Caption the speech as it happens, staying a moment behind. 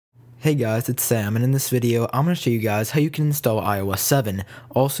Hey guys, it's Sam, and in this video, I'm going to show you guys how you can install iOS 7.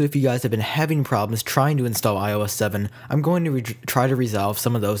 Also, if you guys have been having problems trying to install iOS 7, I'm going to try to resolve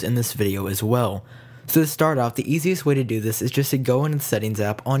some of those in this video as well. So to start off, the easiest way to do this is just to go into the Settings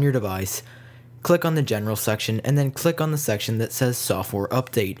app on your device, click on the General section, and then click on the section that says Software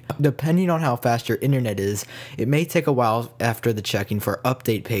Update. Depending on how fast your internet is, it may take a while after the checking for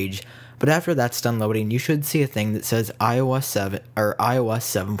Update page, but after that's done loading, you should see a thing that says iOS 7 or iOS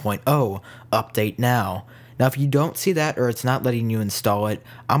 7.0 Update Now. Now, if you don't see that or it's not letting you install it,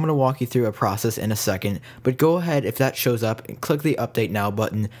 I'm going to walk you through a process in a second, but go ahead if that shows up and click the Update Now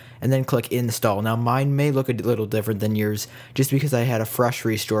button and then click Install. Now, mine may look a little different than yours just because I had a fresh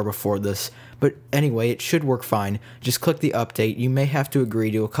restore before this, but anyway, it should work fine. Just click the update. You may have to agree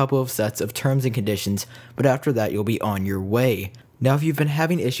to a couple of sets of terms and conditions, but after that, you'll be on your way. Now, if you've been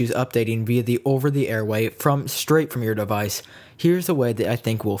having issues updating via the over-the-air way straight from your device, here's a way that I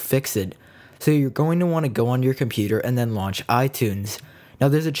think will fix it. So you're going to want to go onto your computer and then launch iTunes. Now,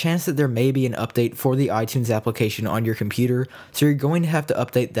 there's a chance that there may be an update for the iTunes application on your computer, so you're going to have to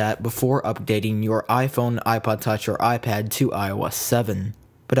update that before updating your iPhone, iPod Touch, or iPad to iOS 7.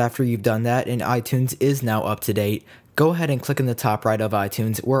 But after you've done that and iTunes is now up to date, go ahead and click in the top right of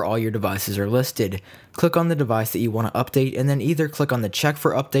iTunes where all your devices are listed. Click on the device that you want to update and then either click on the check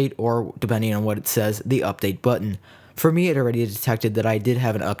for update or, depending on what it says, the update button. For me, it already detected that I did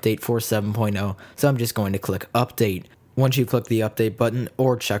have an update for 7.0, so I'm just going to click update. Once you click the update button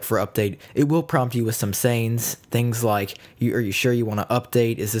or check for update, it will prompt you with some sayings, things like, are you sure you want to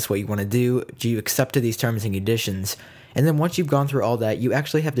update? Is this what you want to do? Do you accept to these terms and conditions? And then once you've gone through all that, you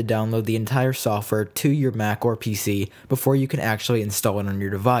actually have to download the entire software to your Mac or PC before you can actually install it on your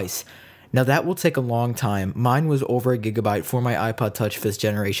device. Now that will take a long time. Mine was over a gigabyte for my iPod Touch 5th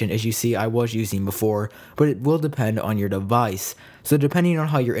generation, as you see I was using before, but it will depend on your device. So depending on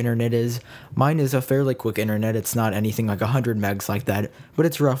how your internet is, mine is a fairly quick internet. It's not anything like 100 megs like that, but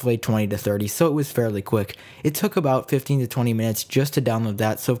it's roughly 20 to 30, so it was fairly quick. It took about 15 to 20 minutes just to download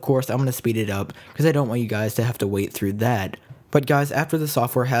that, so of course I'm going to speed it up because I don't want you guys to have to wait through that. But guys, after the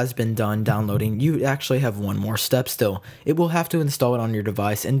software has been done downloading, you actually have one more step still. It will have to install it on your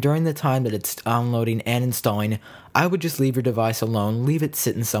device, and during the time that it's downloading and installing, I would just leave your device alone, leave it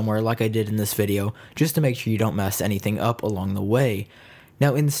sitting somewhere like I did in this video, just to make sure you don't mess anything up along the way.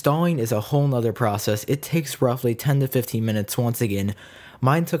 Now, installing is a whole nother process. It takes roughly 10 to 15 minutes once again.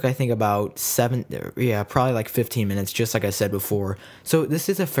 Mine took, I think, about probably like 15 minutes, just like I said before. So this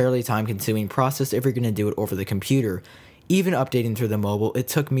is a fairly time-consuming process if you're going to do it over the computer. Even updating through the mobile, it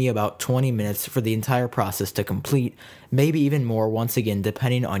took me about 20 minutes for the entire process to complete, maybe even more once again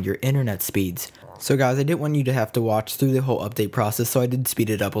depending on your internet speeds. So guys, I didn't want you to have to watch through the whole update process, so I did speed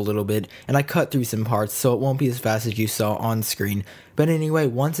it up a little bit, and I cut through some parts so it won't be as fast as you saw on screen. But anyway,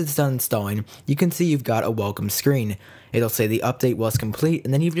 once it's done installing, you can see you've got a welcome screen. It'll say the update was complete,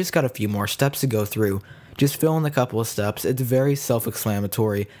 and then you've just got a few more steps to go through. Just fill in a couple of steps, it's very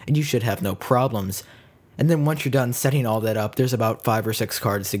self-explanatory, and you should have no problems. And then once you're done setting all that up, there's about 5 or 6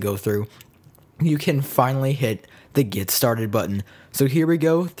 cards to go through. You can finally hit the Get Started button. So here we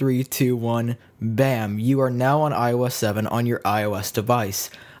go, 3, 2, 1, bam, you are now on iOS 7 on your iOS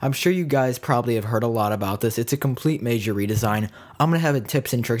device. I'm sure you guys probably have heard a lot about this. It's a complete major redesign. I'm going to have a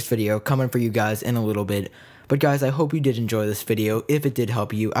tips and tricks video coming for you guys in a little bit. But guys, I hope you did enjoy this video. If it did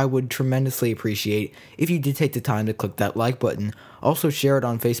help you, I would tremendously appreciate if you did take the time to click that like button. Also share it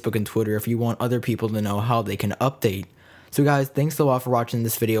on Facebook and Twitter if you want other people to know how they can update. So guys, thanks a lot for watching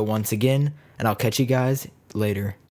this video once again, and I'll catch you guys later.